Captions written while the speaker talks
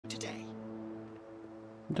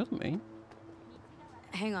Just me?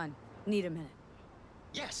 Hang on. Need a minute.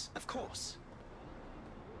 Yes, of course.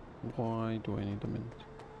 Why do I need a minute?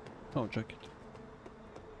 Oh, jacket.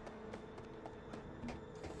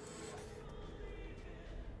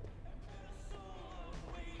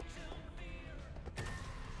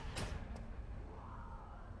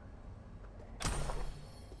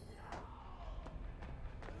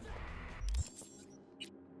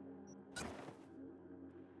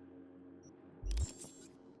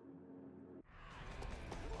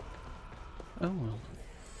 Oh well.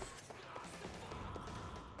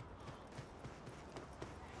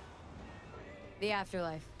 The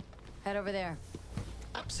afterlife. Head over there.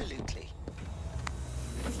 Absolutely.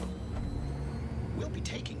 We'll be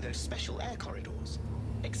taking those special air corridors.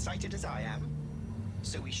 Excited as I am.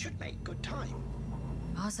 So we should make good time.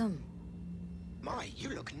 Awesome. My, you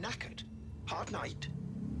look knackered. Hard night?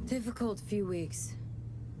 Difficult few weeks.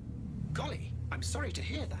 Golly, I'm sorry to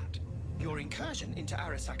hear that. Your incursion into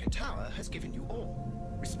Arasaka Tower has given you all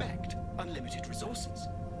respect, unlimited resources.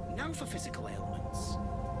 None for physical ailments.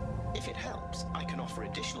 If it helps, I can offer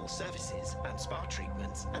additional services and spa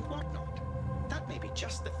treatments and whatnot. That may be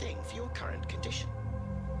just the thing for your current condition.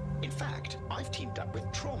 In fact, I've teamed up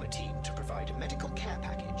with Trauma Team to provide a medical care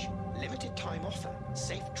package. Limited time offer.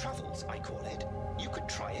 Safe travels, I call it. You could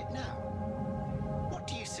try it now. What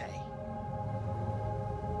do you say?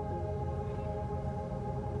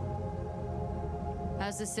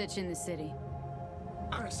 How's the sitch in the city?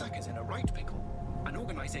 Arasaka's in a right pickle. An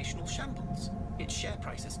organizational shambles. Its share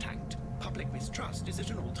price has tanked. Public mistrust is at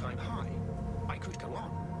an all-time high. I could go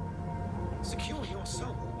on. Secure Your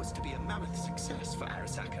Soul was to be a mammoth success for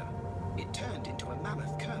Arasaka. It turned into a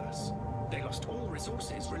mammoth curse. They lost all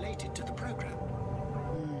resources related to the program.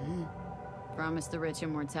 Promised the rich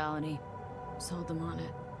immortality. Sold them on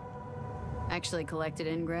it. Actually collected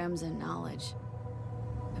engrams and knowledge.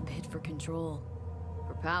 A bid for control.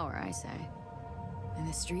 For power, I say. And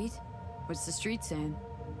the street? What's the street saying?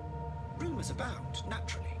 Rumors about,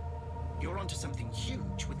 naturally. You're onto something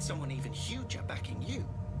huge with someone even huger backing you.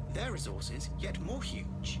 Their resources yet more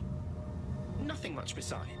huge. Nothing much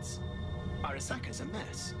besides. Arasaka's a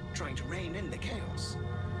mess, trying to rein in the chaos.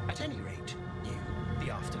 At any rate, you,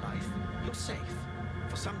 the afterlife, you're safe.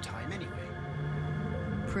 For some time anyway.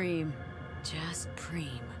 Preem. Just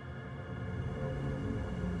preem.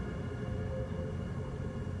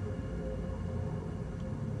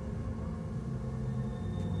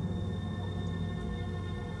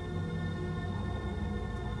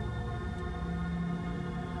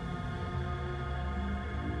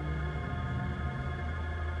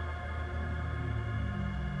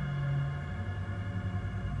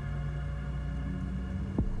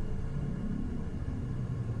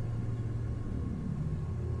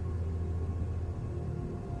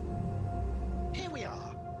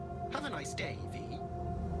 Have a nice day, V.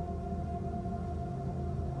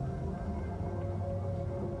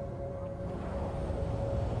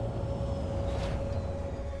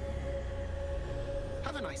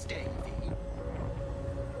 Have a nice day, V.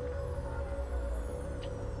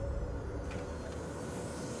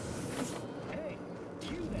 Hey,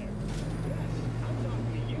 you there? Yes, I'm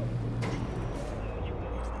talking to you. You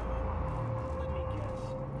let me guess.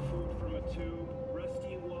 Food from a tube,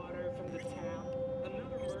 rusty water from the tap,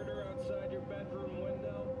 another murder outside your bedroom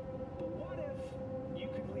window. But what if you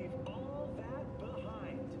could leave all that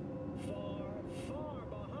behind? Far, far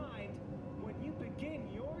behind when you begin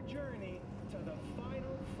your journey to the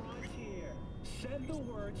final frontier. Send the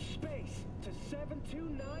word SPACE to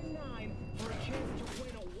 7299 for a chance to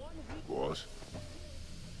win a one-week... Boss.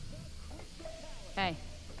 Hey,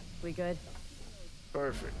 we good?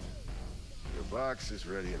 Perfect. Your box is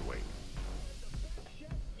ready and waiting.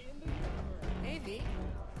 Hey, V.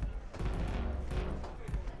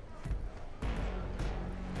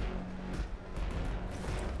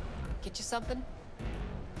 Get you something?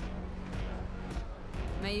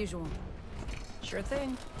 My usual. Sure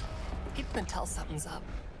thing. People can tell something's up.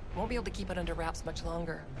 Won't be able to keep it under wraps much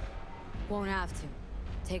longer. Won't have to.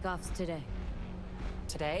 Takeoff's today.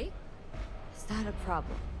 Today? Is that a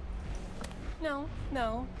problem?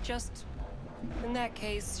 No, just... In that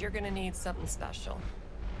case, you're gonna need something special.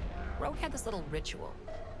 Rogue had this little ritual.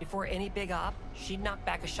 Before any big op, she'd knock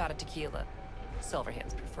back a shot of tequila.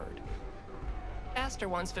 Silverhand's preferred. Asked her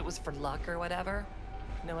once if it was for luck or whatever.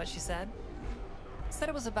 You know what she said? Said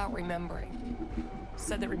it was about remembering.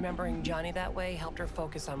 Said that remembering Johnny that way helped her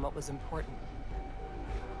focus on what was important.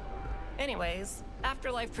 Anyways,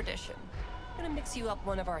 afterlife tradition. I'm gonna mix you up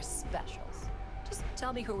one of our specials. Just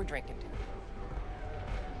tell me who we're drinking to.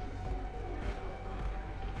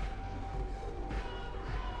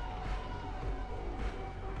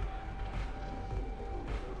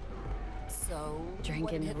 So, Drinking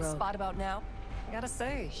what the hit the road. spot about now? I gotta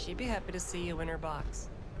say, she'd be happy to see you in her box.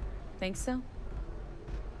 Think so?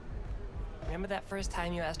 Remember that first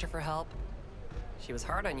time you asked her for help? She was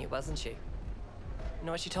hard on you, wasn't she? You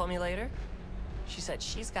know what she told me later? She said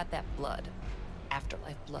she's got that blood.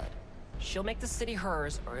 Afterlife blood. She'll make the city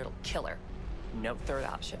hers or it'll kill her. No third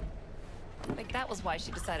option. I think that was why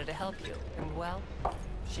she decided to help you. And well,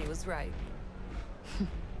 she was right.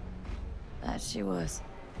 That she was.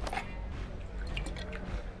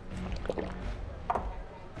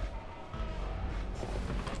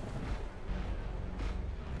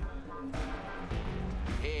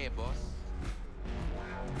 Hey, boss.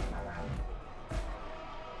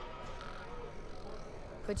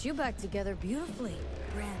 Put you back together beautifully.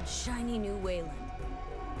 Brand shiny new Wayland.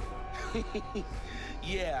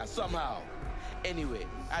 Yeah, somehow. Anyway,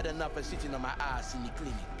 I had enough of sitting on my ass in the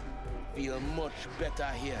clinic. Feel much better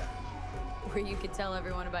here. Where you could tell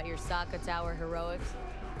everyone about your Saka Tower heroics.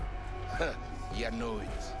 You know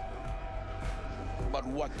it. But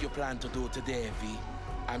what you plan to do today, V?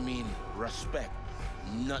 I mean, respect.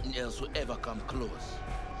 Nothing else will ever come close.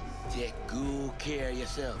 Take good care of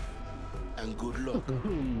yourself. And good luck.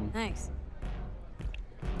 Thanks.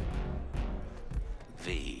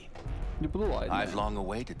 V, The blue-eyed I've man. long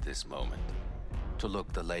awaited this moment. To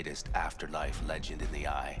look the latest afterlife legend in the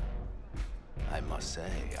eye. I must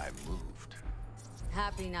say, I'm moved.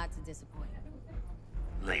 Happy not to disappoint.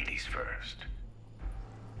 Ladies first.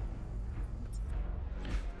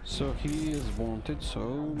 So he is wanted,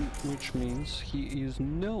 so which means he is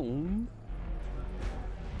known.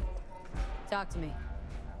 Talk to me.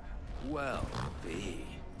 Well, V,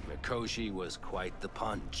 Mikoshi was quite the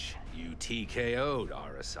punch. You TKO'd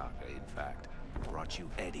Arasaka, in fact. Brought you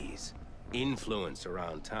eddies. Influence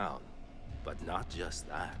around town. But not just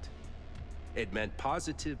that. It meant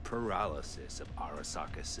positive paralysis of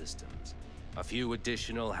Arasaka systems. A few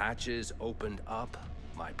additional hatches opened up.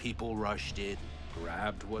 My people rushed in,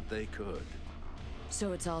 grabbed what they could.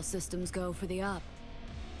 So it's all systems go for the op.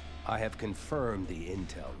 I have confirmed the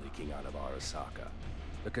intel leaking out of Arasaka.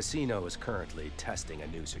 The casino is currently testing a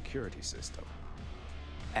new security system.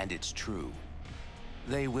 And it's true.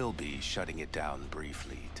 They will be shutting it down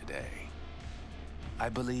briefly today. I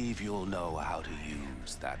believe you'll know how to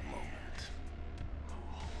use that moment.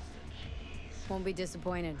 Won't be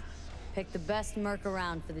disappointed. Pick the best merc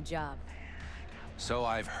around for the job. So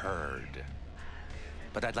I've heard.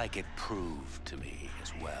 But I'd like it proved to me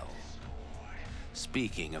as well.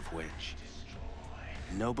 Speaking of which,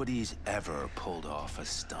 nobody's ever pulled off a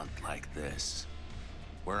stunt like this.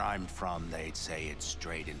 Where I'm from, they'd say it's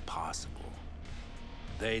straight impossible.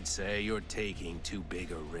 They'd say you're taking too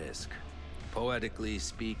big a risk. Poetically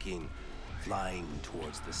speaking, flying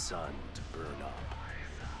towards the sun to burn up.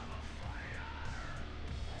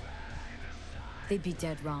 They'd be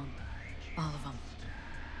dead wrong. All of them.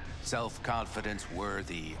 Self-confidence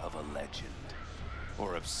worthy of a legend.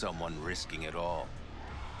 Or of someone risking it all.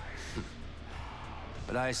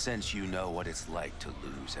 But I sense you know what it's like to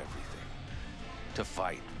lose everything. To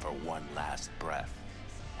fight for one last breath.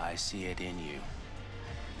 I see it in you.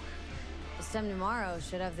 This time tomorrow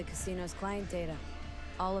should have the casino's client data.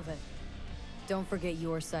 All of it. Don't forget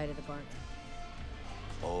your side of the bargain.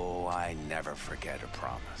 Oh, I never forget a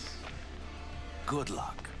promise. Good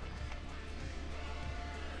luck.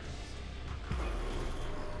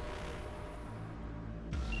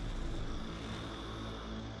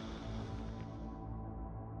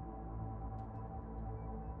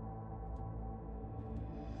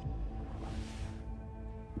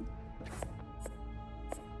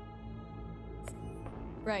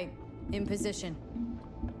 Right. In position.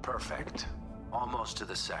 Perfect. Almost to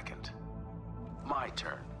the second. My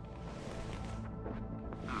turn.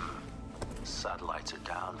 Satellites are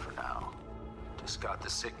down for now. Just got the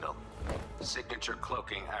signal. Signature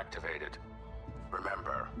cloaking activated.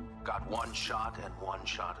 Remember, got one shot and one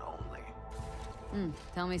shot only.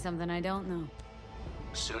 Tell me something I don't know.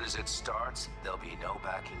 As soon as it starts, there'll be no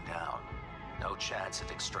backing down. No chance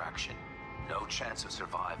at extraction. No chance of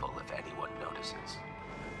survival if anyone notices.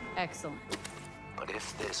 Excellent. But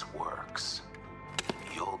if this works,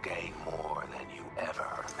 you'll gain more than you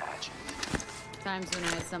ever imagined. Times when I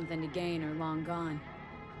had something to gain are long gone.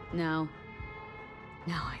 Now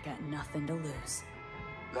I got nothing to lose.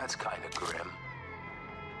 That's kind of grim.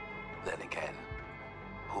 Then again,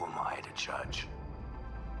 who am I to judge?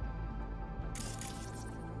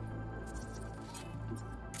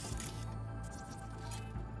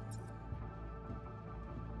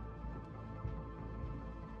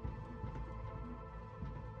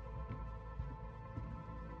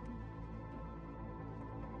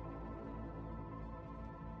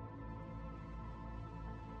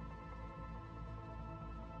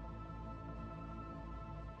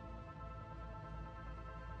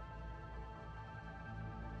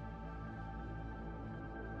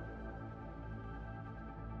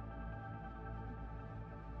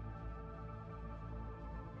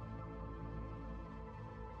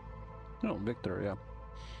 No, Victor, yeah.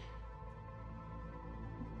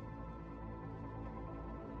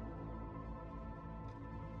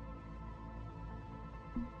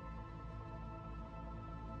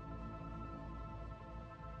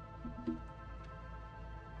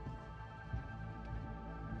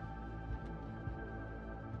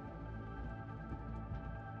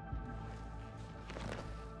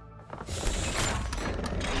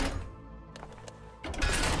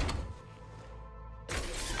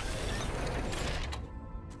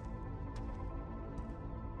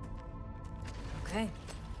 Okay.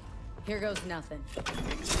 Here goes nothing. Good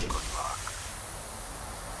luck.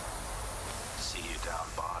 See you down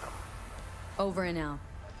bottom. Over and out.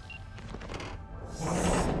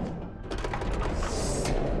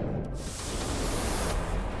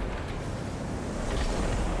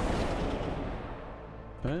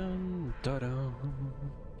 And ta-da!